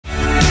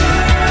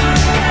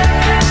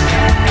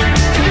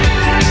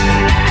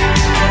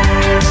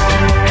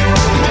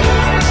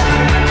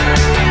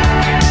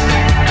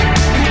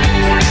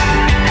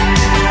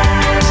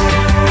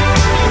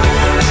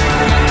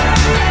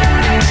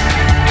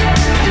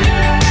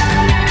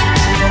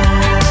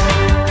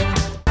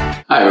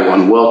Hi,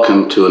 everyone.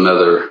 Welcome to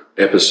another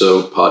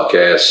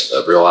podcast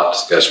of Real Life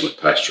Discussion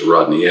with Pastor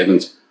Rodney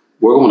Evans.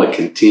 We're going to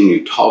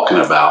continue talking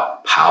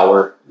about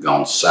power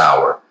gone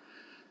sour.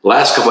 The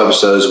last couple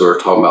episodes, we were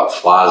talking about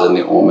flies in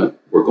the ointment.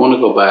 We're going to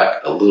go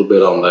back a little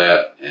bit on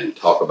that and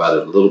talk about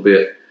it a little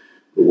bit.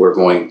 But we're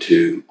going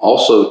to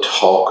also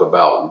talk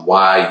about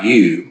why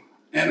you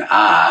and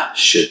I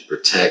should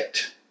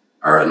protect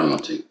our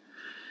anointing.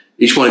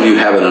 Each one of you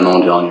have an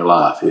anointing on your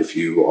life. If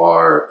you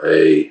are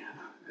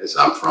as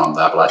I'm from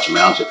the Appalachian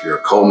Mountains, if you're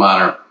a coal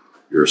miner,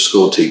 you're a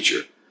school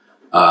teacher,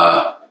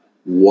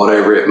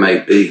 whatever it may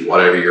be,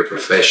 whatever your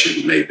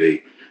profession may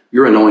be,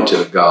 you're anointed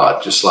of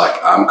God. Just like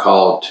I'm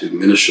called to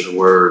minister the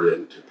word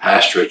and to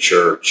pastor a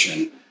church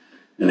and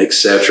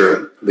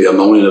etc. The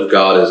anointing of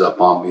God is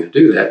upon me to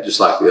do that, just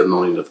like the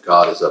anointing of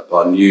God is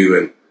upon you.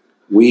 And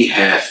we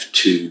have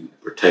to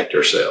protect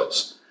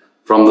ourselves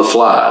from the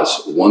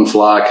flies. One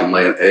fly can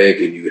lay an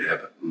egg and you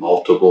have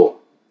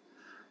multiple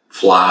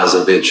flies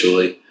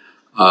eventually.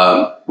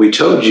 We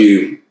told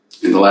you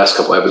in the last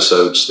couple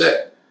episodes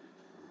that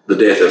the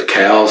death of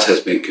cows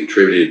has been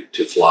contributed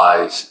to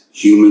flies.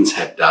 Humans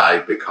have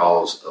died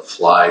because of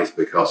flies,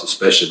 because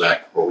especially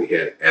back before we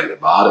had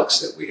antibiotics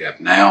that we have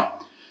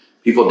now,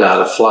 people died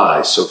of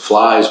flies. So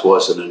flies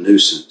wasn't a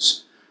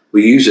nuisance.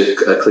 We use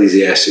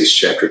Ecclesiastes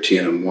chapter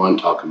 10 and 1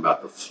 talking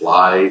about the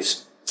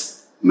flies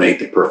made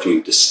the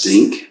perfume to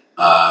stink,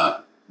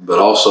 but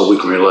also we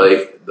can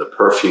relate the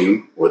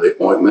perfume or the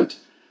ointment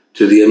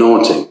to the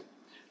anointing.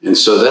 And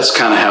so that's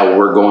kind of how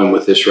we're going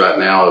with this right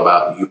now,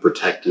 about you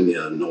protecting the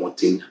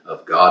anointing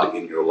of God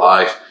in your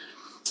life.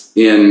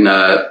 In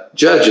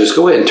Judges,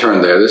 go ahead and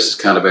turn there. This is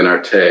kind of in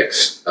our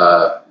text.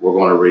 We're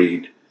going to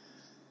read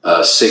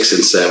 6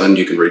 and 7.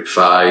 You can read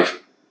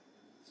 5,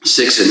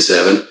 6 and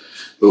 7.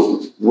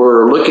 But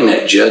we're looking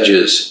at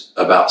Judges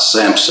about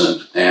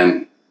Samson.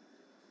 And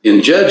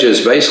in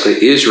Judges,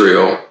 basically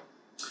Israel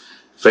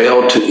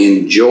failed to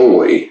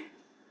enjoy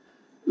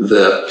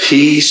the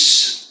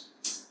peace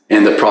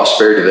and the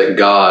prosperity that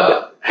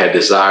God had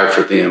desired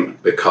for them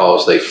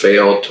because they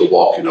failed to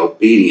walk in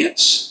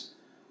obedience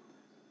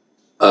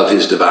of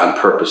his divine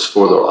purpose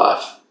for their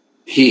life.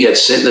 He had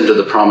sent them to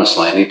the promised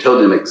land. He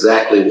told them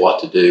exactly what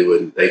to do,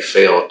 and they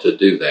failed to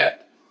do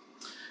that.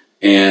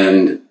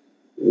 And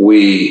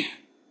we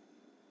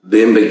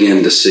then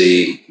begin to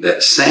see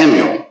that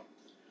Samson,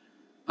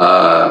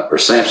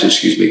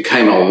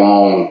 came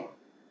along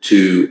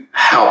to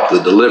help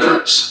the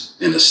deliverance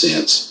in a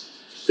sense.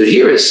 But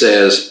here it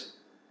says,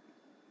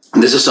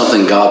 and this is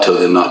something God told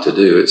them not to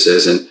do. It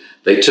says, and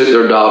they took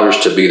their daughters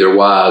to be their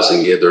wives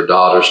and gave their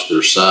daughters to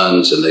their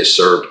sons, and they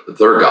served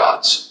their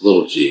gods,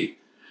 little g.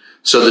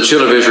 So the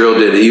children of Israel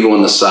did evil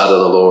in the sight of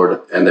the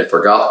Lord, and they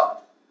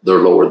forgot their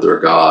Lord, their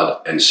God,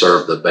 and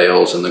served the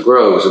Baals and the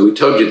groves. And we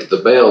told you that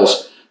the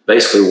Baals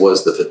basically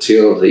was the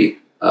fertility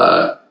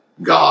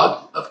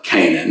god of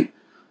Canaan.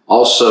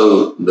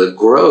 Also, the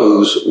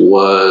groves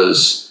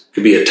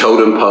could be a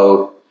totem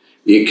pole.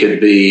 It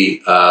could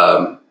be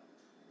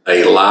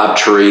a live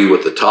tree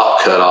with the top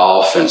cut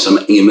off and some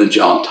image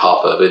on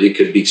top of it. It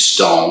could be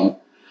stone.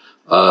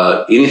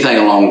 Anything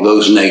along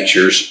those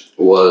natures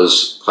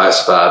was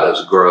classified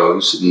as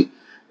groves. And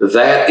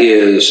that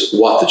is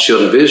what the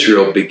children of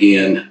Israel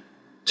began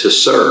to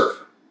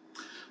serve.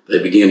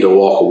 They began to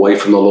walk away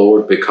from the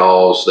Lord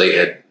because they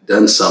had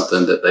done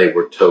something that they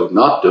were told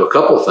not to do. A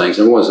couple of things.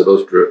 Number one is that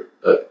those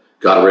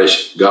got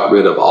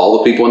rid of all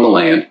the people in the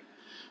land.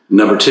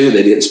 Number two,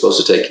 they didn't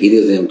supposed to take any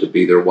of them to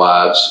be their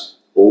wives,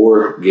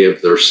 or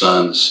give their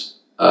sons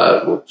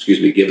to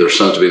be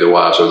their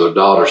wives, or their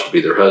daughters to be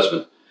their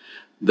husbands.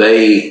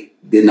 They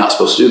did not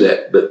supposed to do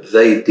that, but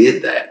they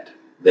did that.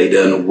 They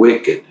done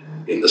wicked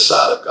in the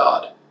sight of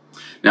God.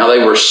 Now,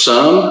 there were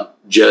some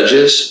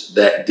judges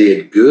that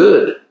did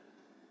good,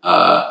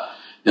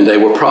 and they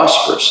were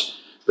prosperous.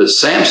 But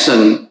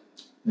Samson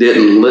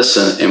didn't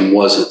listen and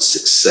wasn't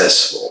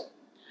successful.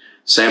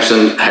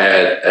 Samson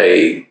had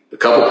a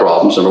couple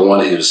problems. Number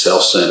one, he was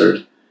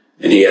self-centered,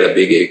 and he had a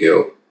big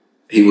ego.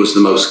 He was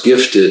the most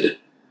gifted,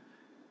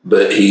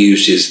 but he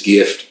used his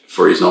gift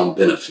for his own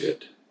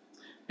benefit.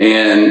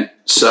 And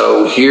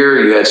so here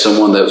you had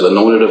someone that was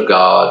anointed of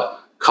God,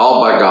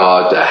 called by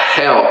God to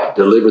help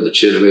deliver the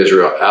children of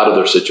Israel out of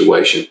their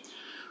situation.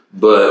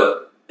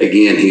 But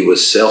again, he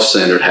was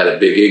self-centered, had a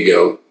big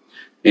ego.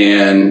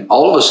 And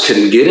all of us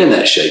couldn't get in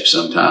that shape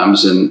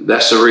sometimes. And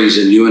that's the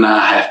reason you and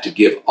I have to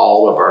give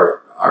all of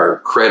our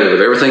credit of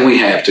everything we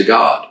have to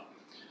God.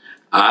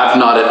 I've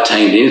not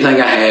obtained anything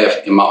I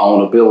have in my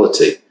own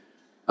ability.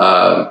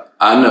 I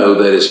know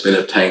that it's been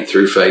obtained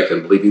through faith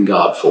and believing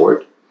God for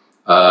it.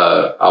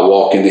 I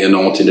walk in the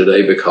anointing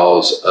today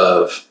because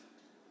of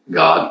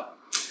God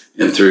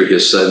and through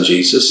his son,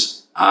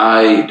 Jesus.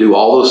 I do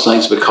all those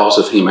things because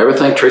of him.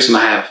 Everything Tracy and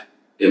I have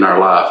in our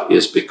life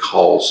is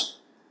because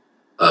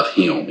of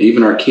him.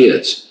 Even our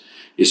kids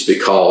is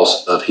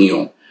because of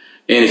him.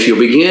 And if you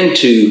begin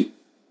to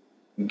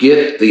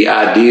get the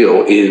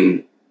ideal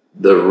in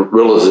the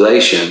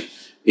realization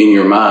in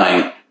your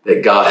mind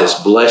that God has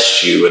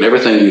blessed you, and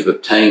everything you've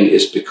obtained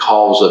is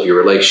because of your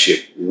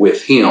relationship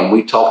with him.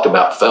 We talked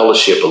about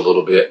fellowship a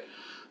little bit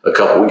a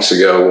couple weeks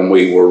ago when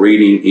we were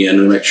reading in,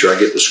 and make sure I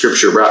get the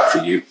scripture right for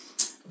you.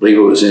 I believe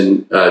it was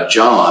in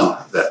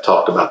John that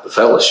talked about the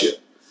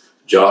fellowship.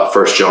 1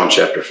 John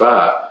chapter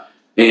 5.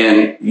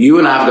 And you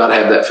and I have got to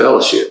have that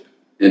fellowship.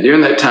 And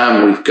during that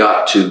time, we've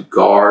got to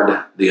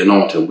guard the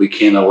anointing. We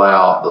can't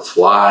allow the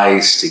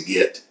flies to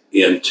get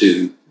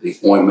into the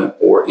ointment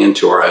or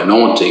into our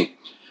anointing,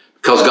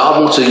 because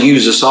God wants to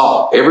use us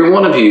all. Every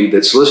one of you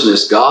that's listening to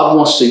this, God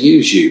wants to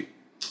use you.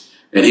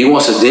 And he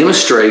wants to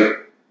demonstrate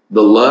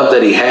the love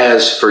that he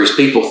has for his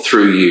people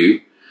through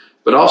you.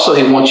 But also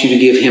he wants you to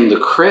give him the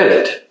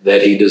credit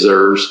that he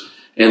deserves.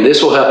 And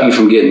this will help you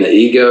from getting the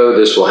ego.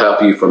 This will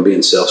help you from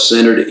being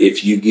self-centered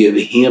if you give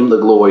him the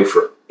glory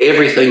for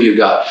everything you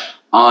got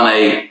on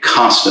a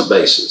constant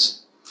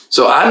basis.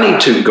 So I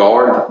need to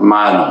guard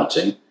my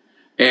anointing.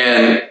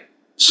 And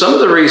some of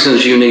the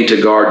reasons you need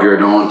to guard your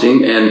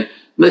anointing, and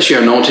unless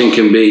your anointing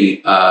can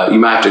be, you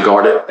might have to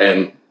guard it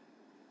and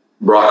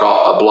block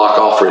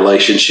off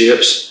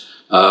relationships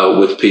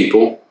with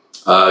people.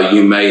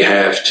 You may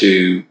have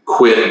to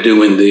quit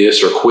doing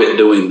this or quit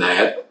doing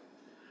that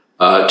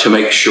to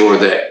make sure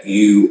that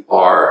you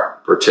are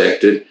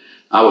protected.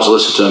 I was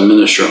listening to a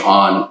minister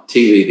on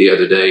TV the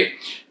other day,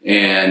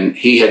 and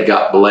he had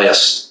got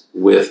blessed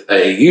with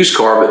a used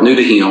car, but new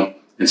to him.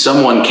 And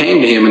someone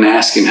came to him and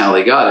asked him how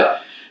they got it.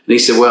 And he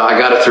said, well, I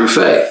got it through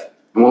faith.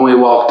 And when we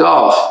walked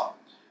off,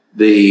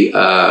 the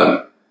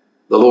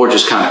Lord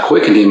just kind of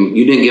quickened him.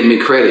 You didn't give me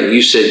credit.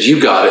 You said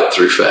you got it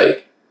through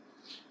faith.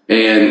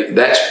 And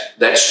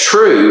that's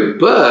true,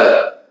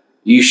 but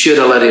you should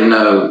have let him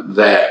know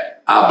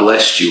that I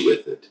blessed you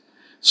with it.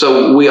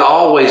 So we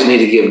always need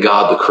to give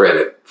God the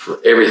credit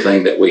for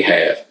everything that we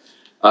have.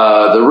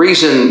 The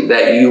reason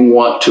that you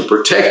want to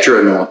protect your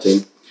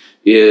anointing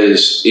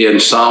is in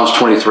Psalms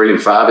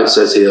 23:5. It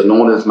says, he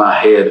anointeth my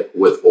head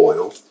with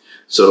oil.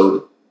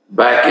 So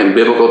back in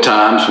biblical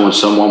times, when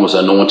someone was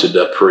anointed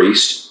a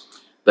priest,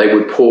 they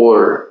would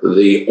pour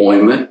the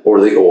ointment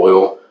or the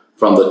oil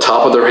from the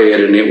top of their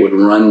head, and it would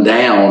run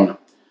down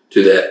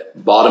to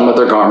that bottom of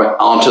their garment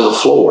onto the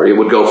floor. It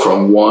would go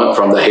from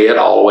the head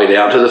all the way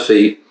down to the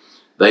feet.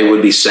 They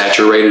would be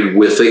saturated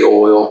with the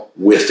oil,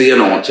 with the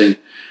anointing.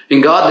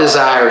 And God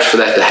desires for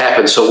that to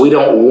happen. So we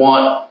don't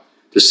want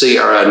to see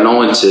our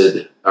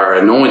anointing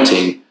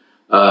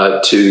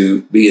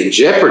to be in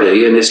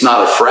jeopardy. And it's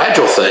not a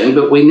fragile thing,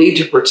 but we need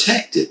to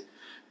protect it.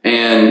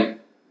 And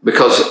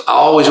because I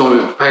always want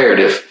to be prepared.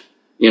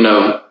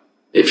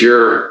 If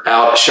you're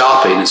out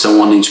shopping and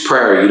someone needs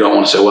prayer, you don't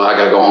want to say, well, I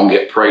got to go home and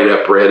get prayed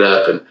up, read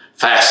up, and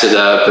fasted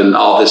up and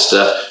all this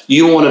stuff.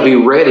 You want to be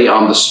ready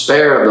on the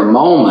spare of the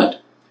moment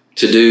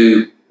to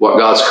do what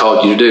God's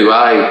called you to do.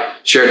 I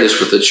shared this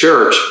with the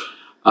church.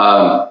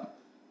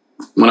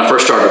 When I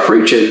first started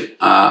preaching,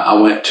 I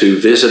went to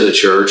visit a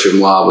church, and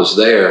while I was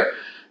there,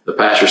 the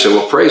pastor said,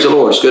 well, praise the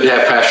Lord. It's good to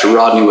have Pastor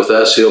Rodney with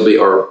us.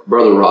 Or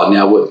Brother Rodney.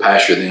 I wasn't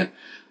pastor then.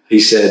 He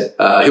said,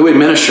 he'll be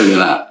ministering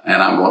tonight.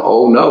 And I'm going,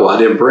 oh no, I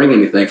didn't bring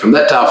anything. From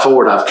that time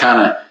forward, I've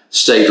kind of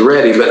stayed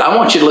ready. But I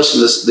want you to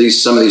listen to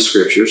some of these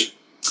scriptures.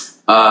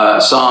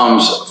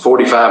 Psalms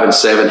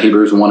 45:7,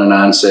 Hebrews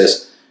 1:9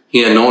 says,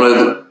 he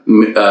anointed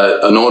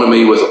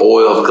me with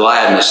oil of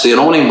gladness. The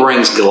anointing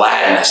brings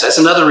gladness. That's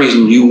another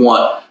reason you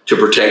want to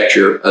protect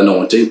your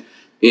anointing.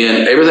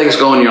 In everything that's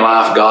going in your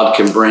life, God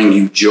can bring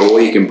you joy.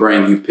 He can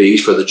bring you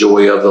peace, for the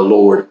joy of the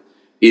Lord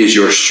is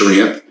your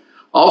strength.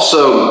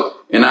 Also,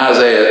 in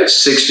Isaiah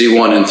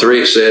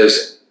 61:3, it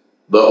says,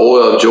 the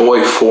oil of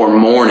joy for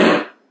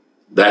mourning.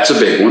 That's a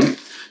big one.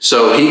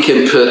 So he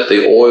can put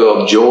the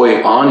oil of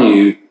joy on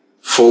you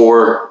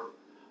for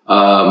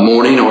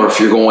mourning, or if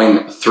you're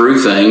going through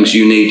things,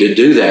 you need to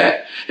do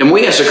that. And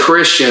we as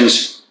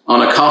Christians,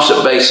 on a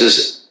constant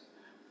basis,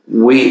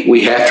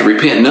 we have to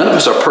repent. None of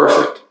us are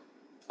perfect.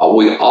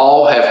 We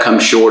all have come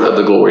short of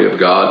the glory of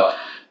God.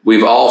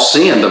 We've all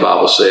sinned, the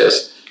Bible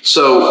says.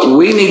 So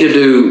we need to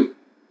do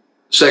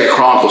 2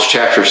 Chronicles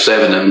chapter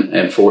 7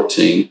 and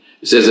 14.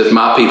 It says, if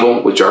my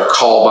people, which are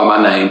called by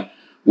my name,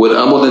 would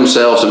humble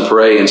themselves and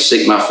pray and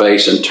seek my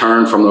face and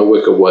turn from their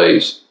wicked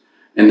ways,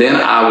 and then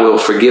I will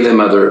forgive them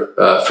of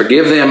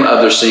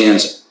their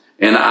sins,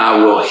 and I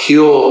will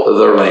heal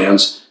their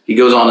lands. He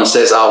goes on and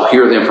says, I'll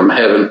hear them from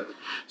heaven.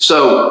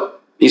 So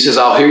he says,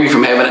 I'll hear you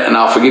from heaven, and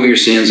I'll forgive your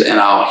sins,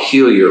 and I'll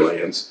heal your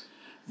lands.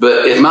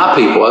 But if my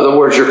people, in other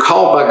words, you're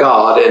called by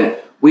God, and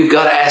we've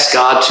got to ask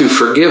God to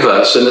forgive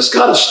us. And it's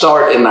got to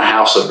start in the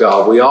house of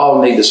God. We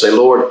all need to say,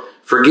 Lord,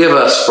 forgive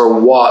us for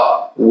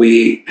what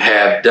we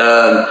have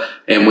done.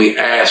 And we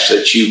ask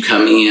that you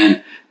come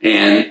in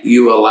and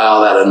you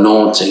allow that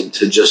anointing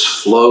to just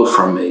flow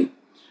from me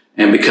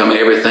and become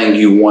everything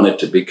you want it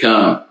to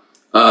become.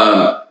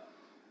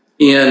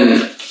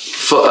 In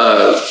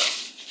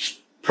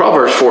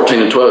Proverbs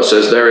 14:12, it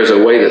says, there is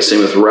a way that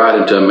seemeth right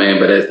unto a man,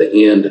 but at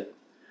the end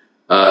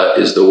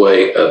is the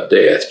way of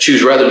death.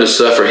 Choose rather to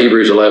suffer,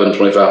 Hebrews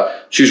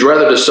 11:25, choose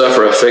rather to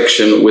suffer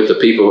affliction with the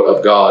people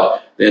of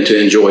God than to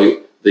enjoy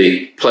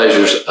the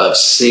pleasures of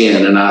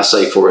sin. And I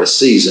say for a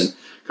season,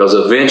 because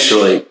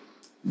eventually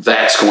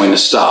that's going to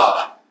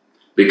stop,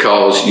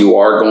 because you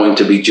are going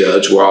to be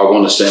judged. We're all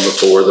going to stand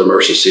before the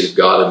mercy seat of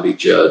God and be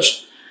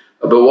judged.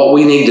 But what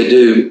we need to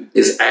do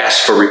is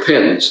ask for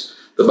repentance.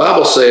 The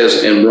Bible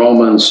says in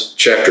Romans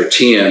chapter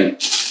 10,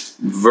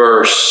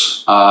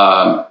 verse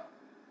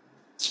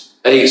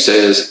 8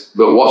 says,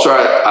 but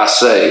whatsoever I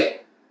say,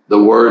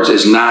 the words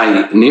is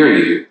nigh near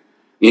you,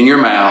 in your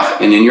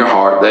mouth and in your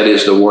heart. That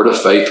is the word of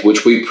faith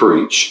which we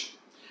preach.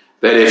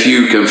 That if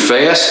you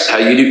confess, how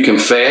you do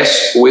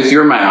confess with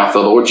your mouth the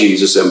Lord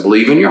Jesus and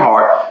believe in your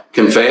heart,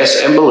 confess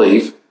and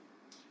believe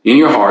in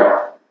your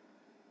heart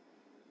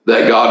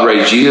that God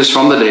raised Jesus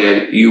from the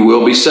dead, you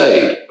will be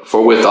saved.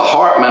 For with the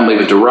heart man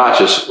believeth to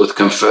righteous, with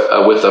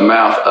the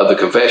mouth of the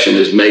confession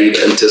is made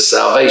unto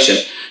salvation.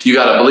 You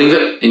got to believe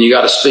it and you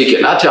got to speak it.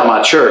 And I tell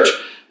my church,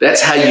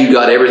 that's how you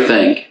got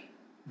everything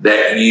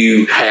that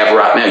you have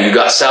right now. You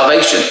got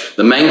salvation.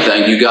 The main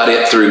thing, you got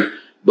it through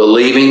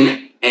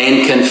believing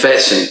and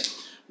confessing.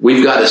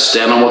 We've got to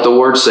stand on what the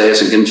Word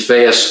says and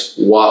confess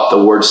what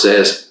the Word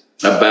says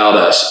about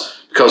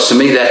us, because to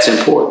me that's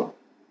important.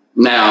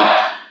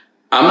 Now,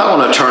 I'm not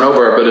going to turn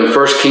over, but in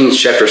 1 Kings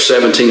chapter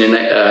 17 and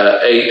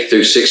 8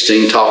 through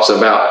 16 talks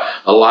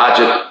about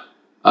Elijah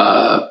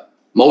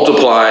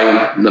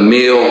multiplying the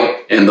meal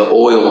and the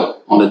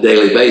oil on a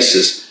daily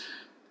basis.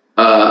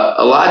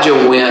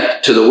 Elijah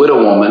went to the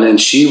widow woman, and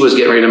she was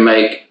getting ready to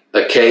make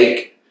a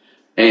cake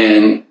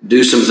and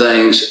do some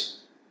things,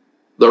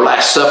 their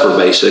last supper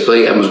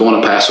basically, and was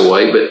going to pass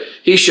away. But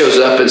he shows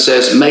up and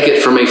says, make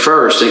it for me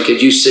first. And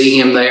could you see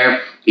him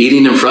there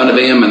eating in front of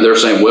him? And they're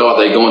saying, well,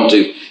 is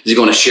he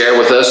going to share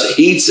with us?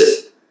 He eats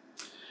it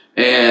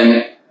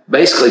and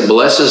basically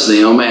blesses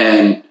them,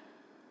 and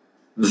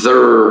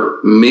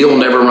their meal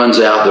never runs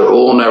out, their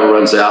oil never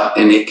runs out,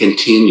 and it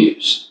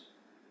continues.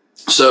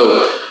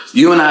 So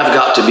you and I have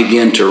got to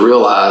begin to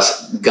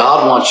realize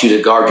God wants you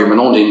to guard your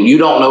anointing. You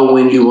don't know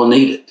when you will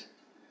need it.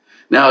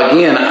 Now,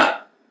 again,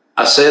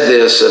 I said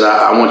this, and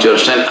I want you to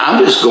understand,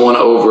 I'm just going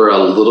over a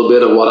little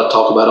bit of what I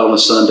talk about on a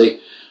Sunday.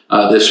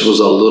 This was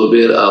a little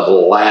bit of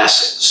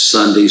last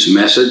Sunday's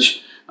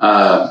message.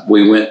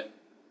 We went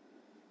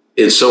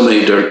in so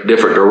many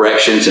different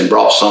directions and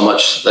brought so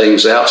much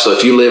things out. So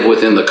if you live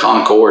within the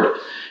Concord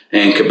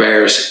and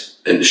Cabarrus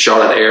and the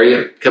Charlotte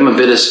area, come and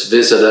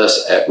visit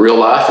us at Real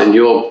Life, and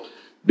you'll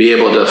be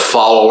able to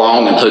follow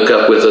along and hook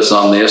up with us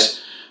on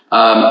this.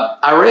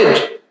 I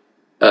read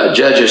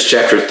Judges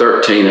chapter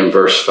 13 and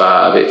verse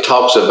 5. It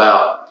talks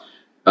about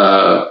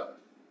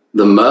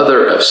the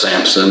mother of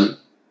Samson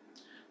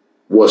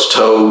was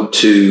told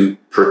to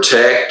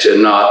protect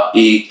and not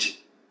eat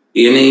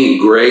any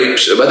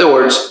grapes. In other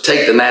words,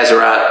 take the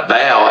Nazirite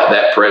vow at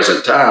that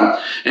present time.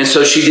 And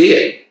so she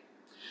did.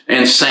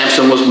 And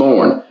Samson was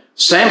born.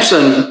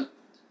 Samson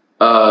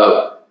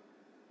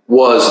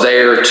was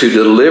there to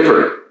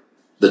deliver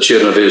the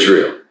children of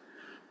Israel,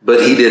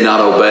 but he did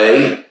not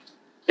obey,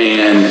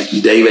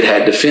 and David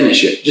had to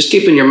finish it. Just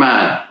keep in your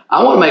mind,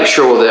 I want to make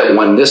sure that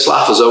when this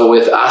life is over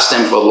with, I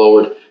stand for the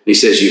Lord, and he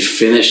says, you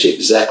finished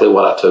exactly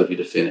what I told you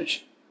to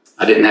finish.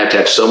 I didn't have to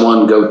have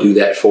someone go do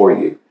that for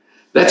you.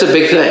 That's a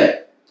big thing.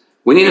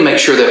 We need to make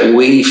sure that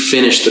we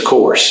finish the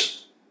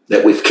course,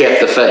 that we've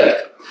kept the faith.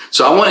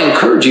 So I want to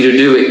encourage you to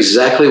do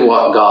exactly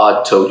what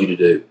God told you to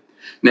do.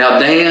 Now,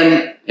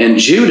 Dan and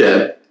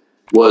Judah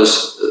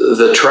was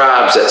the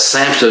tribes that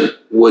Samson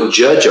would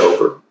judge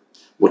over.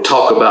 We'll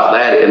talk about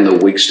that in the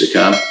weeks to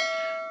come.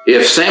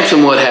 If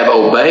Samson would have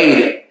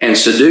obeyed and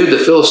subdued the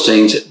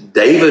Philistines,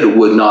 David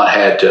would not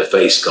have to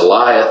face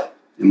Goliath,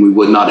 and we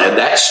would not have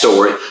that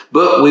story,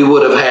 but we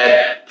would have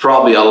had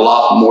probably a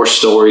lot more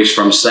stories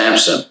from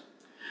Samson.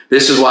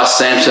 This is why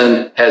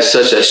Samson has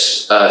such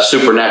a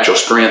supernatural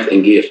strength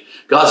and gift.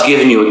 God's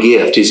given you a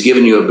gift. He's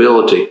given you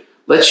ability.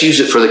 Let's use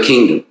it for the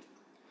kingdom.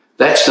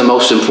 That's the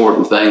most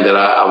important thing that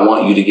I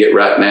want you to get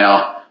right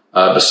now.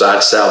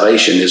 Besides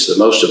salvation is the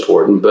most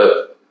important,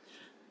 but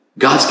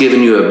God's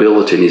given you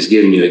ability and he's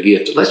given you a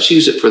gift. Let's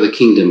use it for the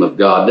kingdom of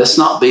God. Let's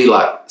not be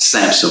like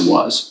Samson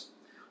was.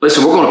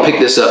 Listen, we're going to pick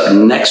this up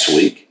next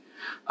week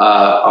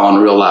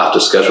on Real Life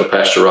Discussion with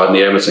Pastor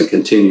Rodney Evans and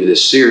continue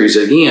this series.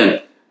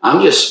 Again,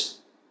 I'm just,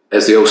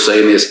 as the old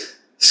saying is,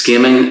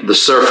 skimming the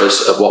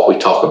surface of what we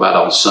talk about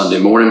on Sunday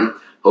morning.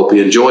 Hope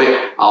you enjoy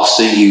it. I'll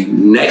see you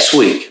next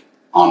week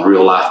on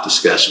Real Life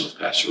Discussion with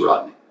Pastor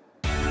Rodney.